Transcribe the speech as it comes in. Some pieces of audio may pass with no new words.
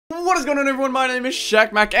What is going on, everyone? My name is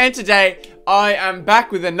Shaq, and today I am back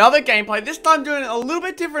with another gameplay. This time doing a little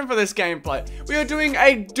bit different for this gameplay. We are doing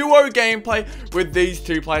a duo gameplay with these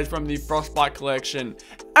two players from the Frostbite collection,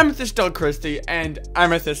 Amethyst Christie and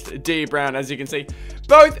Amethyst D Brown. As you can see,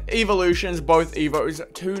 both evolutions, both Evos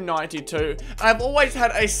 292. And I've always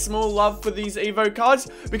had a small love for these Evo cards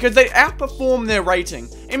because they outperform their rating.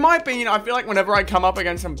 In my opinion, I feel like whenever I come up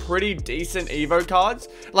against some pretty decent Evo cards,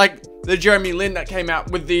 like the Jeremy Lin that came out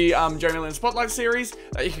with the Jeremy Lin Spotlight series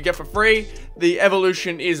that you could get for free, the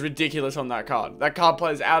evolution is ridiculous on that card. That card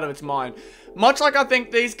plays out of its mind. Much like I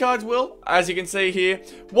think these cards will, as you can see here.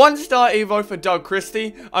 1-star Evo for Doug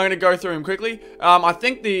Christie. I'm going to go through him quickly. I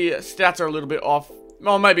think the stats are a little bit off.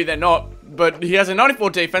 Well, maybe they're not, but he has a 94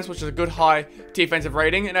 defense, which is a good high defensive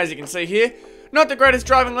rating. And as you can see here, not the greatest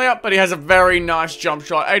driving layup, but he has a very nice jump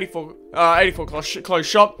shot. 84 close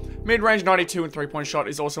shot. Mid-range 92 and 3-point shot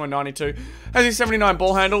is also a 92. Has a 79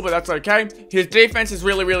 ball handle, but that's okay. His defense is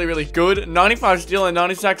really good. 95 steal and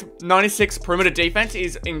 96 perimeter defense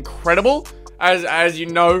is incredible. As you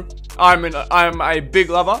know, I'm a big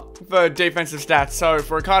lover for defensive stats. So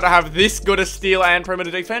for a card to have this good a steal and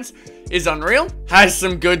perimeter defense is unreal. Has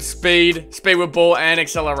some good speed with ball and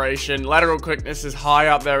acceleration. Lateral quickness is high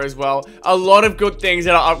up there as well. A lot of good things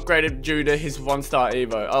that are upgraded due to his 1-star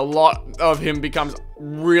Evo. A lot of him becomes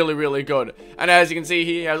really good. And as you can see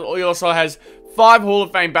here, he also has 5 Hall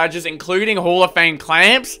of Fame badges, including Hall of Fame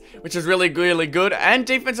clamps, which is really good, and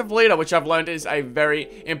defensive leader, which I've learned is a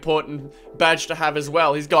very important badge to have as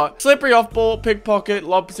well. He's got slippery off ball, pickpocket,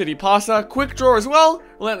 lob city passer, quick draw as well,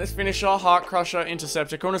 relentless finisher, heart crusher,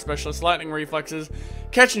 interceptor, corner specialist, lightning reflexes,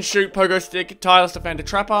 catch and shoot, pogo stick, tireless defender,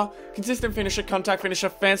 trapper, consistent finisher, contact finisher,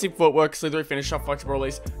 fancy footwork, slithery finisher, flexible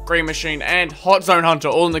release, green machine, and hot zone hunter,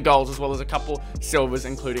 all in the goals, as well as a couple silvers,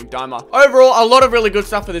 including dimer. Overall, a lot of really good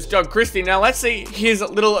stuff for this Doug Christie. Now let's see his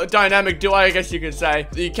little dynamic duo, I guess you could say.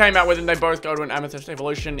 He came out with, and they both go to an Amethyst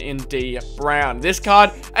evolution in D Brown. This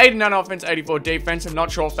card, 89 offense, 84 defense. I'm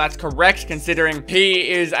not sure if that's correct, considering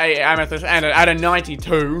he is a Amethyst and at a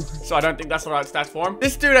 92, so I don't think that's the right stats for him.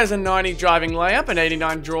 This dude has a 90 driving layup, an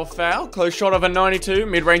 89 draw foul, close shot of a 92,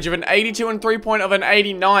 mid-range of an 82, and 3-point of an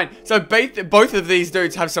 89. So both of these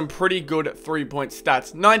dudes have some pretty good 3-point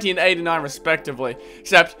stats, 90 and 89 respectively.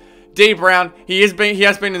 Except D Brown, he has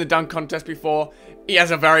been in the dunk contest before. He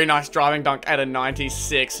has a very nice driving dunk at a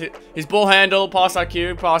 96. His ball handle, pass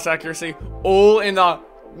IQ, pass accuracy, all in the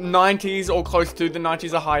 90s or close to the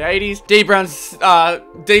 90s or high 80s. D Brown's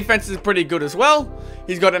defense is pretty good as well.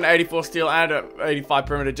 He's got an 84 steal and an 85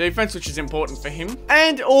 perimeter defense, which is important for him.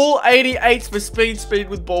 And all 88s for speed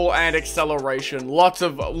with ball and acceleration. Lots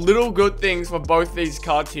of little good things for both these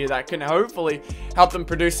cards here that can hopefully help them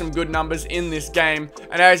produce some good numbers in this game.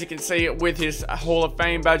 And as you can see with his Hall of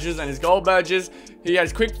Fame badges and his gold badges, he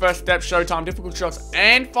has quick first step, showtime, difficult shots,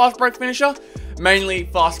 and fast break finisher. Mainly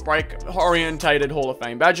fast break orientated Hall of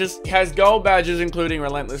Fame badges. He has gold badges including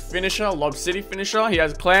relentless finisher, lob city finisher. He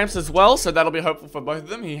has clamps as well, so that'll be helpful for both of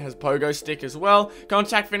them. He has pogo stick as well,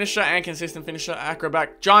 contact finisher and consistent finisher,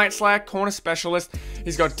 acrobat, giant slack, corner specialist.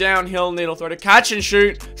 He's got downhill, needle thrower, catch and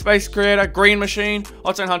shoot, space creator, green machine,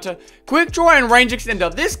 hot zone hunter, quick draw, and range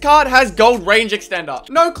extender. This card has gold range extender.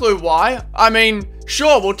 No clue why. I mean,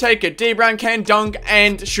 sure, we'll take it. D Brown can dunk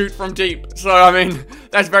and shoot from deep. So, I mean,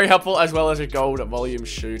 that's very helpful, as well as a gold volume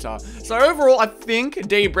shooter. So, overall, I think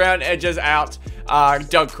D Brown edges out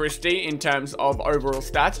Doug Christie in terms of overall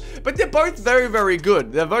stats. But they're both very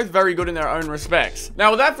good. They're both very good in their own respects.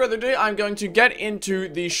 Now, without further ado, I'm going to get into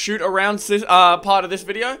the shoot-around part of this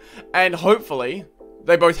video. And hopefully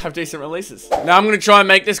they both have decent releases. Now, I'm going to try and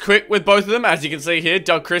make this quick with both of them. As you can see here,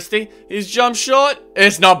 Doug Christie, his jump shot,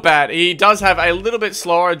 it's not bad. He does have a little bit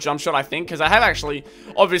slower jump shot, I think, because I have actually,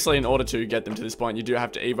 obviously, in order to get them to this point, you do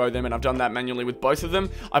have to Evo them, and I've done that manually with both of them.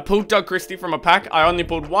 I pulled Doug Christie from a pack. I only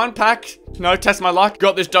pulled one pack. No, test my luck.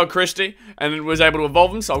 Got this Doug Christie, and was able to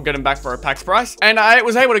evolve him, so I'll get him back for a pack's price. And I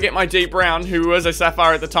was able to get my D Brown, who was a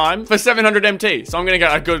Sapphire at the time, for 700 MT. So I'm going to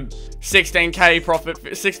get a good 16k profit,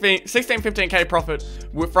 15k profit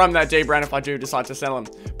from that D Brown if I do decide to sell him.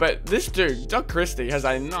 But this dude, Doug Christie, has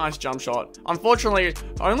a nice jump shot. Unfortunately,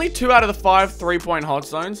 only 2 out of the 5 3-point hot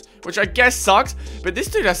zones, which I guess sucks. But this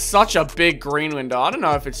dude has such a big green window. I don't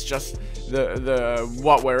know if it's just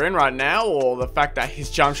what we're in right now, or the fact that his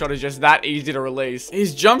jump shot is just that easy to release.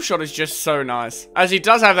 His jump shot is just so nice. As he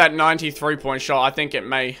does have that 93-point shot, I think it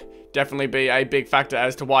may definitely be a big factor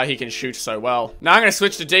as to why he can shoot so well. Now I'm going to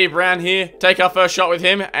switch to D Brown here, take our first shot with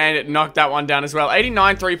him, and it knocked that one down as well.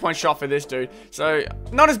 89 3-point shot for this dude. So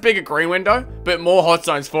not as big a green window, but more hot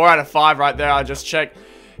zones. 4 out of 5 right there. I just checked.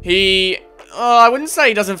 He I wouldn't say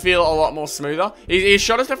he doesn't feel a lot more smoother. His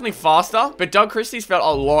shot is definitely faster, but Doug Christie's felt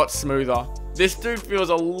a lot smoother. This dude feels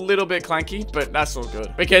a little bit clanky, but that's all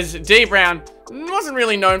good. Because D Brown wasn't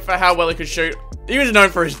really known for how well he could shoot. He was known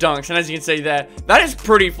for his dunks, and as you can see there, that is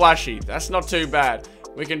pretty flashy. That's not too bad.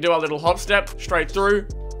 We can do our little hop step, straight through,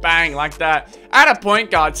 bang, like that. At a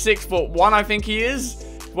point guard, 6'1", I think he is.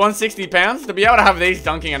 160 pounds. To be able to have these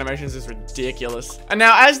dunking animations is ridiculous. And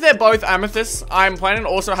now, as they're both Amethysts, I'm planning to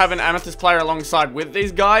also have an Amethyst player alongside with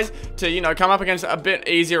these guys to, you know, come up against a bit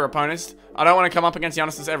easier opponents. I don't want to come up against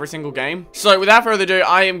Giannis every single game. So, without further ado,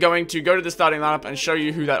 I am going to go to the starting lineup and show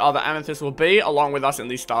you who that other Amethyst will be, along with us in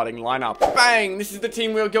the starting lineup. Bang! This is the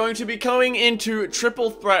team we're going to be going into triple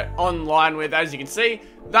threat online with. As you can see,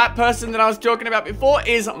 that person that I was talking about before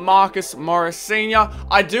is Marcus Morris Sr.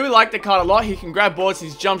 I do like the card a lot. He can grab boards.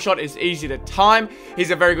 His jump shot is easy to time.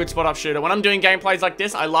 He's a very good spot-up shooter. When I'm doing gameplays like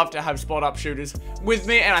this, I love to have spot-up shooters with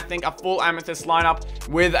me, and I think a full Amethyst lineup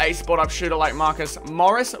with a spot-up shooter like Marcus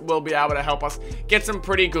Morris will be able to help us get some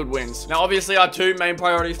pretty good wins. Now, obviously, our two main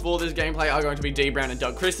priorities for this gameplay are going to be D Brown and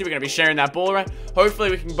Doug Christie. We're going to be sharing that ball around.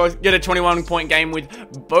 Hopefully, we can both get a 21-point game with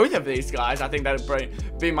both of these guys. I think that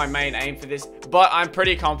would be my main aim for this, but I'm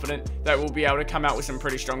pretty confident that we'll be able to come out with some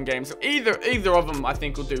pretty strong games. So either of them, I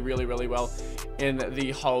think, will do really, really well in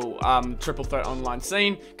the whole triple threat online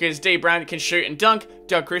scene, because D Brown can shoot and dunk,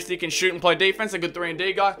 Doug Christie can shoot and play defense, a good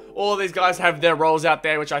 3-and-D guy. All of these guys have their roles out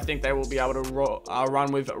there, which I think they will be able to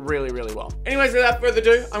run with really, really well. Anyways, without further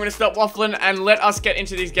ado, I'm going to stop waffling and let us get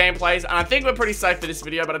into these gameplays. And I think we're pretty safe for this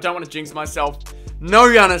video, but I don't want to jinx myself. No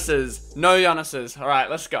Giannis's. No Giannis's. Alright,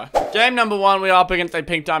 let's go. Game number 1, we are up against a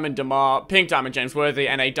Pink Diamond James Worthy,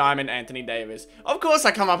 and a Diamond Anthony Davis. Of course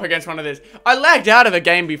I come up against one of these. I lagged out of a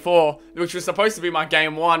game before, which was supposed to be my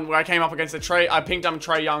game 1, where I came up against a Pink Diamond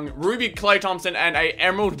Trae Young, Ruby Klay Thompson, and a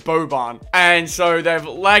Emerald Boban. And so they've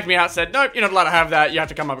lagged me out, said, nope, you're not allowed to have that. You have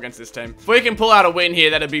to come up against this team. If we can pull out a win here,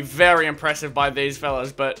 that'd be very impressive by these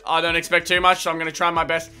fellas, but I don't expect too much, so I'm going to try my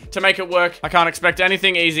best to make it work. I can't expect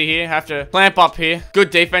anything easy here. Have to clamp up here. Good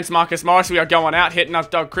defense, Marcus Morris. We are going out, hitting up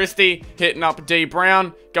Doug Christie, hitting up D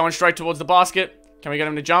Brown, going straight towards the basket. Can we get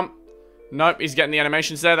him to jump? Nope, he's getting the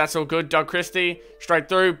animations there. That's all good. Doug Christie, straight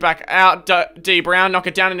through, back out. D Brown, knock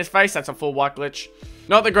it down in his face. That's a full white glitch.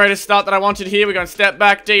 Not the greatest start that I wanted here. We're going to step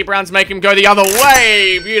back. D Brown's making him go the other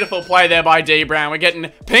way. Beautiful play there by D Brown. We're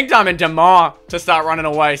getting Pink Diamond DeMar to start running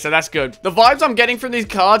away, so that's good. The vibes I'm getting from these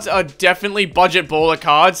cards are definitely budget baller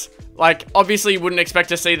cards. Like, obviously, you wouldn't expect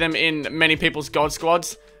to see them in many people's God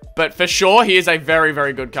squads, but for sure, he is a very,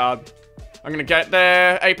 very good card. I'm going to get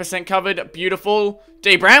there. 8% covered. Beautiful.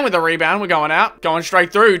 D Brown with a rebound. We're going out. Going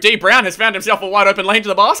straight through. D Brown has found himself a wide open lane to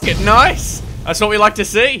the basket. Nice. That's what we like to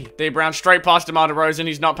see. D Brown straight past DeMar DeRozan.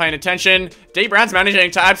 He's not paying attention. D Brown's managing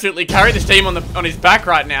to absolutely carry this team on his back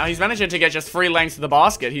right now. He's managing to get just 3 lanes to the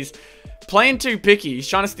basket. He's playing too picky. He's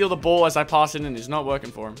trying to steal the ball as I pass it, and it's not working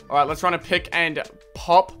for him. All right, let's run a pick and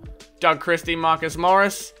pop. Doug Christie, Marcus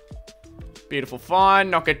Morris. Beautiful find.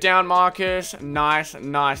 Knock it down, Marcus. Nice,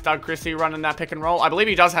 nice. Doug Christie running that pick and roll. I believe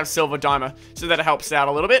he does have Silver Dimer, so that helps out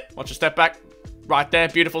a little bit. Watch a step back. Right there.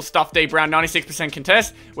 Beautiful stuff, D Brown. 96%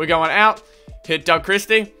 contest. We're going out. Hit Doug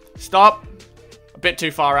Christie. Stop. A bit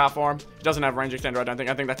too far out for him. He doesn't have range extender, I don't think.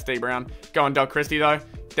 I think that's D Brown. Going Doug Christie, though.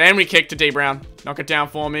 Then we kick to D Brown. Knock it down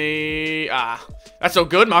for me. Ah, that's all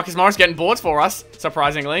good. Marcus Morris getting boards for us,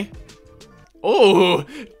 surprisingly. Ooh.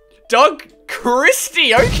 Doug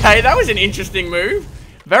Christie. Okay, that was an interesting move.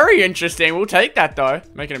 Very interesting. We'll take that, though.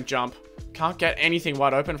 Making him jump. Can't get anything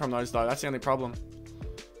wide open from those, though. That's the only problem.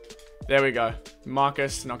 There we go.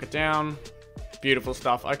 Marcus, knock it down. Beautiful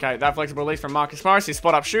stuff. Okay, that flexible release from Marcus Morris, his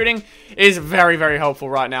spot-up shooting, is very, very helpful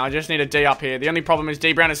right now. I just need a D up here. The only problem is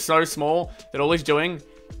D Brown is so small that all he's doing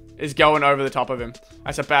is going over the top of him.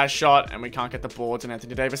 That's a bad shot, and we can't get the boards, and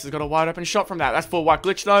Anthony Davis has got a wide open shot from that. That's full white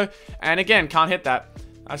glitch, though. And again, can't hit that.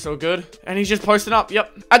 That's all good. And he's just posting up.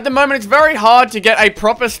 Yep. At the moment, it's very hard to get a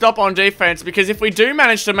proper stop on defense, because if we do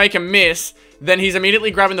manage to make a miss, then he's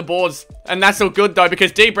immediately grabbing the boards. And that's all good, though,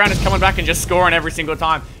 because D Brown is coming back and just scoring every single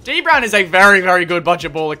time. D Brown is a very, very good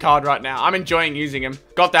budget baller card right now. I'm enjoying using him.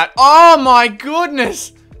 Got that. Oh, my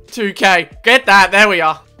goodness. 2K. Get that. There we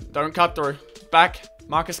are. Don't cut through. Back.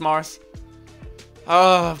 Marcus Morris.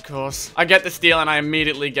 Oh, of course. I get the steal, and I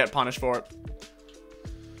immediately get punished for it.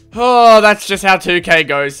 Oh, that's just how 2K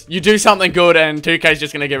goes. You do something good, and 2K's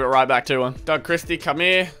just going to give it right back to him. Doug Christie, come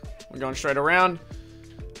here. We're going straight around.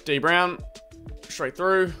 D Brown. Straight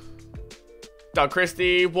through. Doug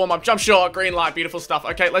Christie. Warm up. Jump shot. Green light. Beautiful stuff.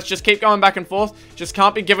 Okay, let's just keep going back and forth. Just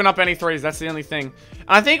can't be giving up any threes. That's the only thing. And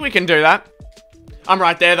I think we can do that. I'm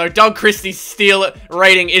right there, though. Doug Christie's steal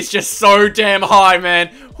rating is just so damn high,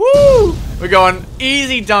 man. Woo! We're going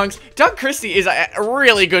easy dunks. Doug Christie is a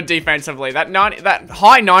really good defensively. That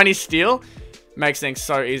high 90s steal makes things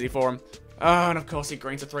so easy for him. Oh, and of course he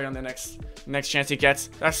greens a 3 on the next chance he gets.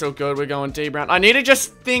 That's so good. We're going D Brown. I need to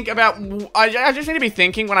just think about... I just need to be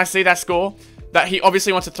thinking when I see that score that he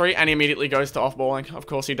obviously wants a 3 and he immediately goes to off-balling. Of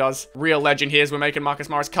course he does. Real legend here as we're making Marcus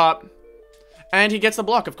Morris cut. And he gets the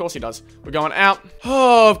block. Of course he does. We're going out.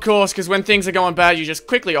 Oh, of course, because when things are going bad, you just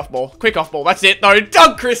quickly off-ball. Quick off-ball. That's it, though.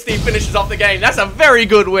 Doug Christie finishes off the game. That's a very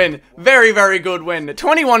good win. Very, very good win.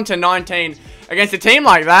 21-19 against a team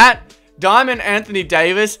like that. Diamond Anthony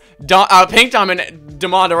Davis. Pink Diamond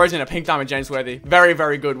DeMar DeRozan and Pink Diamond James Worthy. Very,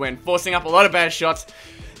 very good win. Forcing up a lot of bad shots.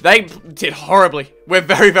 They did horribly. We're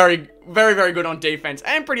very, very good on defense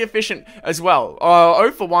and pretty efficient as well.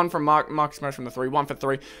 0 for 1 from Marcus Morris from the 3. 1 for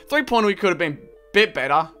 3. 3-pointer we could have been a bit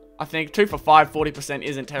better. I think 2 for 5, 40%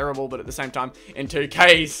 isn't terrible, but at the same time, in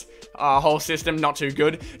 2K's whole system, not too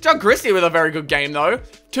good. Doug Christie with a very good game though.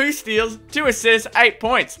 2 steals, 2 assists, 8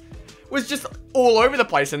 points. Was just all over the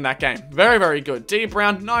place in that game. Very, very good. D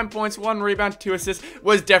Brown, 9 points, 1 rebound, 2 assists.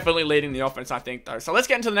 Was definitely leading the offense, I think, though. So let's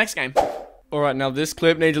get into the next game. Alright, now this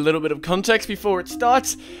clip needs a little bit of context before it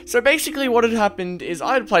starts. So basically what had happened is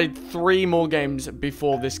I had played 3 more games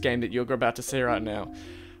before this game that you're about to see right now.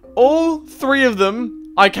 All 3 of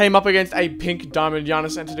them, I came up against a pink diamond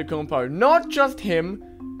Giannis Antetokounmpo. Not just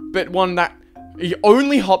him, but one that he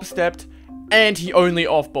only hop-stepped and he only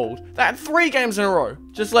off-balled. That 3 games in a row.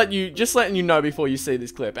 Just letting you know before you see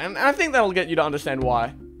this clip. And I think that'll get you to understand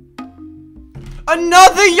why.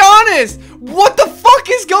 Another Giannis! What the fuck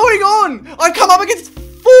is going on? I come up against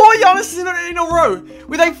 4 Giannis in a row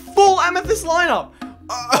with a full Amethyst lineup.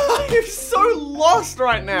 I'm so lost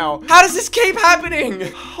right now. How does this keep happening?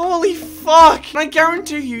 Holy fuck. I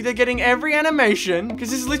guarantee you they're getting every animation because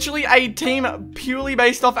this is literally a team purely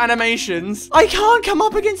based off animations. I can't come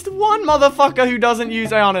up against one motherfucker who doesn't use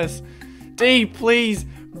Giannis. D, please,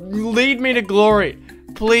 lead me to glory.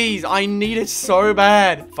 Please, I need it so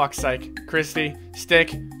bad. Fuck's sake. Christie,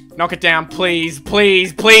 stick. Knock it down, please,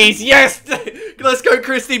 please, please. Yes! Let's go,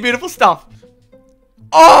 Christie. Beautiful stuff.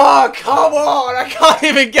 Oh, come on. I can't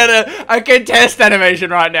even get a contest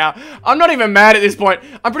animation right now. I'm not even mad at this point.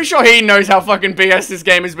 I'm pretty sure he knows how fucking BS this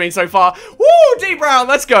game has been so far. Woo, D Brown,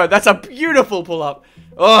 let's go. That's a beautiful pull-up.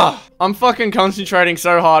 Ugh. I'm fucking concentrating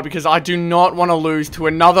so hard because I do not want to lose to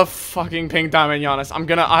another fucking pink diamond Giannis. I'm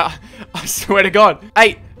gonna, I swear to God.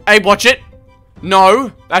 Hey, watch it.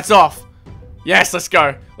 No, that's off. Yes, let's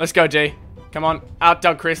go. Let's go, D. Come on, out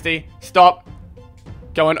Doug Christie. Stop.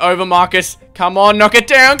 Going over Marcus. Come on, knock it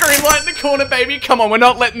down. Green light in the corner, baby. Come on, we're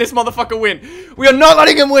not letting this motherfucker win. We are not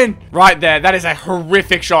letting him win. Right there, that is a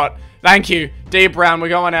horrific shot. Thank you. D Brown, we're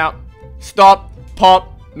going out. Stop.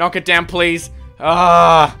 Pop. Knock it down, please.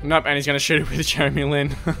 Nope, and he's gonna shoot it with Jeremy Lin.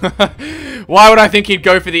 Why would I think he'd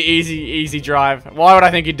go for the easy drive? Why would I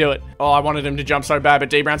think he'd do it? Oh, I wanted him to jump so bad, but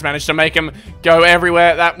D Brown's managed to make him go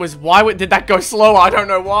everywhere. That was, did that go slower? I don't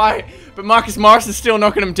know why. But Marcus Morris is still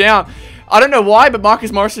knocking him down. I don't know why, but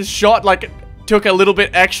Marcus Morris's shot, like, took a little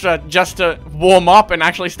bit extra just to warm up and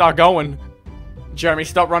actually start going. Jeremy,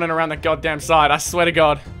 stop running around the goddamn side. I swear to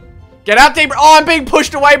God. Get out, D Brown. Oh, I'm being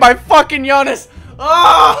pushed away by fucking Giannis.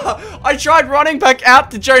 Oh, I tried running back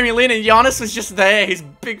out to Jeremy Lin and Giannis was just there. His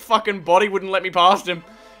big fucking body wouldn't let me past him.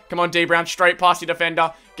 Come on, D Brown, straight past your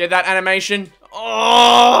defender. Get that animation.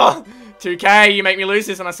 Oh, 2K, you make me lose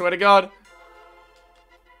this, and I swear to God.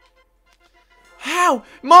 How?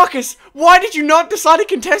 Marcus, why did you not decide to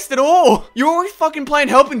contest at all? You're always fucking playing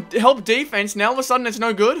help defense. Now all of a sudden it's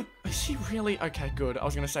no good? Is he really? Okay, good. I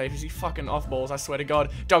was gonna say, is he fucking off balls? I swear to God.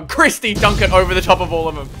 Doug Christie dunk it over the top of all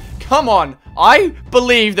of them. Come on. I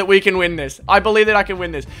believe that we can win this. I believe that I can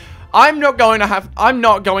win this. I'm not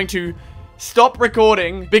going to stop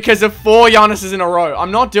recording because of 4 Giannis's in a row.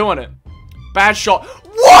 I'm not doing it. Bad shot.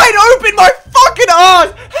 Wide open, my fucking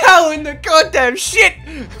ass! Hell in the goddamn shit!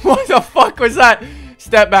 What the fuck was that?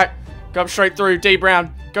 Step back. Go up straight through. D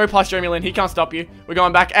Brown. Go past Jeremy Lin. He can't stop you. We're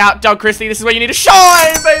going back out. Doug Christie. This is where you need to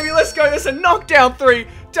shine, baby. Let's go. That's a knockdown 3.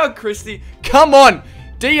 Doug Christie. Come on.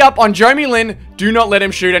 D up on Jeremy Lin. Do not let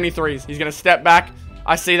him shoot any 3s. He's going to step back.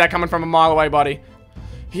 I see that coming from a mile away, buddy.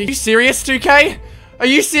 Are you serious, 2K? Are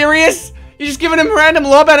you serious? You're just giving him random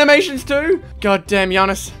lob animations too? God damn,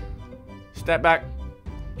 Giannis. Step back.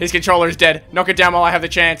 His controller is dead. Knock it down while I have the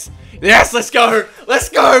chance. Yes, let's go. Let's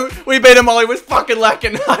go. We beat him while he was fucking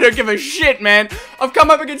lacking. I don't give a shit, man. I've come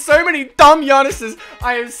up against so many dumb Giannis's.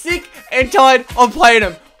 I am sick and tired of playing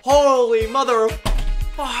him. Holy mother of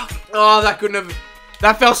fuck. Oh, that couldn't have...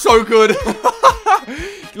 That felt so good.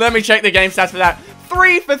 Let me check the game stats for that.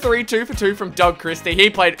 3 for 3, 2 for 2 from Doug Christie. He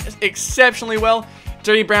played exceptionally well.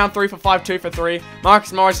 D Brown, 3 for 5, 2 for 3.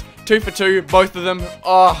 Marcus Morris, 2 for 2, both of them.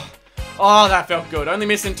 Oh, that felt good. Only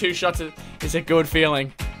missing 2 shots is a good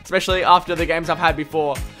feeling, especially after the games I've had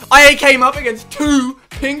before. I came up against 2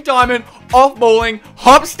 pink diamond, off-balling,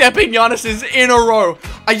 hop-stepping Giannis's in a row.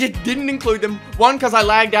 I just didn't include them. 1, because I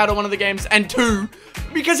lagged out of one of the games, and 2,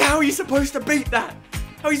 because how are you supposed to beat that?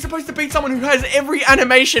 How are you supposed to beat someone who has every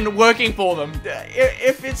animation working for them?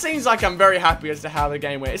 If it seems like I'm very happy as to how the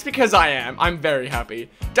game went, it's because I am. I'm very happy.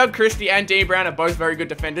 Doug Christie and D Brown are both very good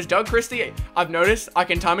defenders. Doug Christie, I've noticed, I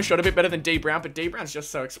can time a shot a bit better than D Brown, but D Brown's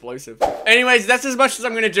just so explosive. Anyways, that's as much as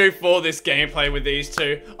I'm going to do for this gameplay with these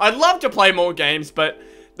two. I'd love to play more games, but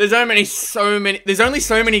there's only so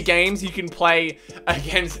many games you can play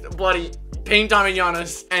against bloody Pink Diamond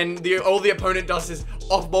Giannis, and all the opponent does is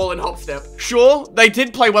off-ball and hop-step. Sure, they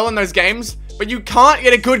did play well in those games, but you can't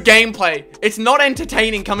get a good gameplay. It's not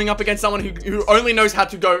entertaining coming up against someone who only knows how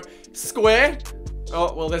to go square.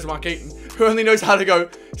 Oh, well, there's Mark Eaton. Who only knows how to go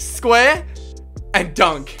square and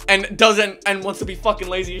dunk, and wants to be fucking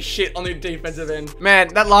lazy as shit on the defensive end. Man,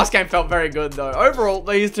 that last game felt very good though. Overall,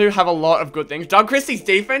 these two have a lot of good things. Doug Christie's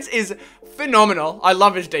defense is phenomenal. I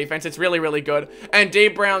love his defense. It's really, really good. And D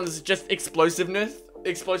Brown's just explosiveness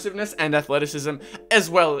and athleticism as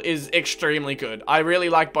well is extremely good. I really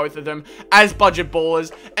like both of them as budget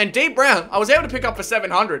ballers. And D Brown, I was able to pick up for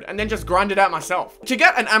 700 and then just grind it out myself. To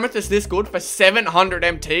get an Amethyst this good for 700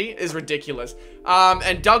 MT is ridiculous.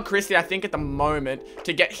 And Doug Christie, I think at the moment,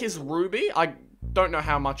 to get his Ruby, I don't know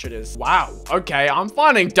how much it is. Wow. Okay, I'm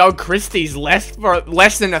finding Doug Christie's less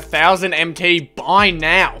than 1,000 MT by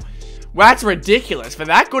now. Well, that's ridiculous. For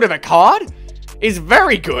that good of a card is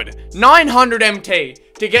very good. 900 MT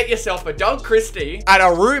to get yourself a Doug Christie at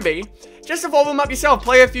a Ruby. Just evolve them up yourself.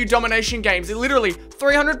 Play a few domination games. It literally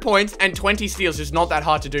 300 points and 20 steals is not that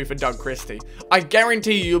hard to do for Doug Christie. I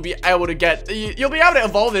guarantee you, you'll be able to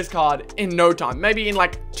evolve this card in no time. Maybe in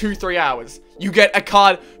like 2-3 hours. You get a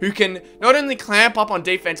card who can not only clamp up on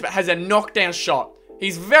defense, but has a knockdown shot.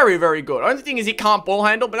 He's very, very good. Only thing is he can't ball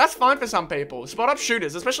handle, but that's fine for some people. Spot-up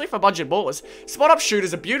shooters, especially for budget ballers, spot-up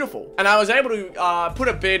shooters are beautiful. And I was able to put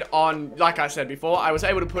a bid on, like I said before, I was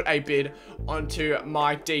able to put a bid onto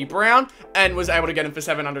my D Brown and was able to get him for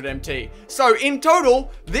 700 MT. So in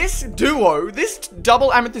total, this duo, this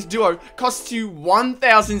double Amethyst duo costs you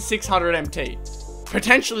 1,600 MT.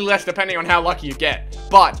 Potentially less depending on how lucky you get.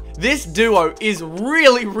 But this duo is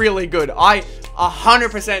really, really good. I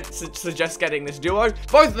 100% suggest getting this duo.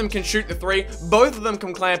 Both of them can shoot the 3. Both of them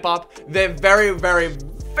can clamp up. They're very, very,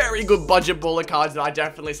 very good budget baller cards that I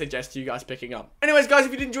definitely suggest you guys picking up. Anyways, guys,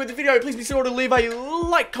 if you did enjoy the video, please be sure to leave a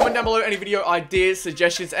like, comment down below any video ideas,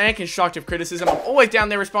 suggestions, and constructive criticism. I'm always down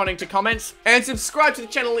there responding to comments. And subscribe to the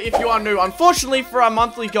channel if you are new. Unfortunately, for our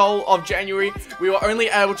monthly goal of January, we were only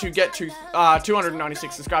able to get to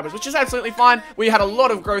 296 subscribers, which is absolutely fine. We had a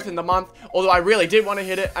lot of growth in the month, although I really did want to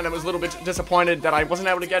hit it, and I was a little bit disappointed that I wasn't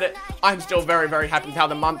able to get it. I'm still very, very happy with how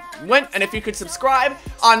the month went, and if you could subscribe,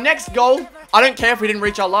 our next goal, I don't care if we didn't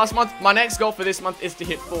reach our last month. My next goal for this month is to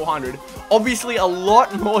hit 400. Obviously, a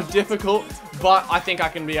lot more difficult, but I think I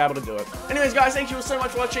can be able to do it. Anyways, guys, thank you all so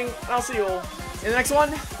much for watching, and I'll see you all in the next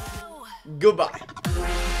one. Goodbye.